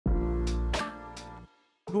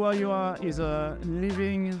Huoju-a is a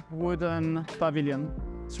living wooden pavilion.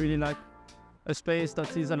 It's really like a space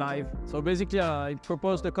that is alive. So basically I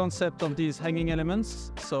proposed the concept of these hanging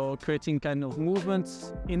elements, so creating kind of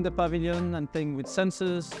movements in the pavilion and playing with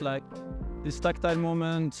senses like this tactile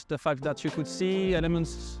moment, the fact that you could see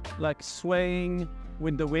elements like swaying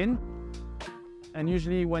with the wind. And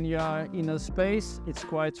usually when you are in a space, it's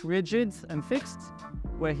quite rigid and fixed,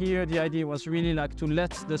 where here the idea was really like to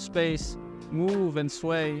let the space move and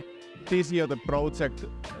sway. This year the project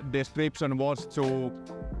description was to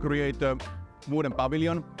create a wooden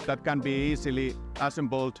pavilion that can be easily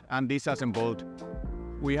assembled and disassembled.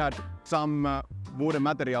 We had some wooden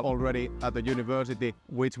material already at the university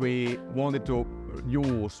which we wanted to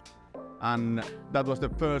use, and that was the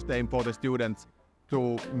first aim for the students,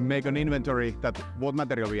 to make an inventory that what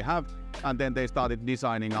material we have, and then they started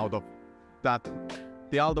designing out of that.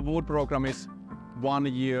 The Aalto Wood Program is 1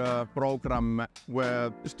 year program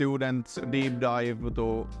where students deep dive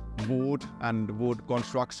to wood and wood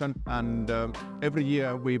construction, and every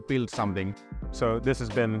year we build something. So this has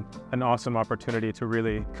been an awesome opportunity to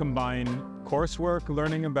really combine coursework,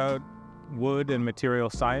 learning about wood and material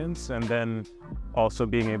science, and then also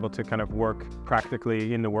being able to kind of work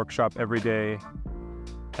practically in the workshop every day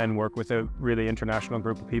and work with a really international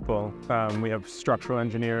group of people. We have structural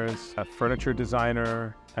engineers, a furniture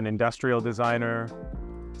designer, an industrial designer,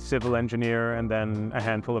 civil engineer, and then a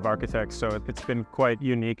handful of architects. So it's been quite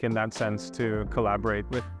unique in that sense to collaborate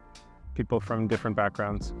with people from different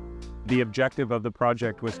backgrounds. The objective of the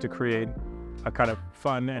project was to create a kind of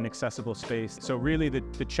fun and accessible space. So really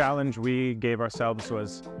the challenge we gave ourselves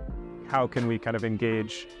was, how can we kind of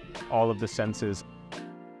engage all of the senses?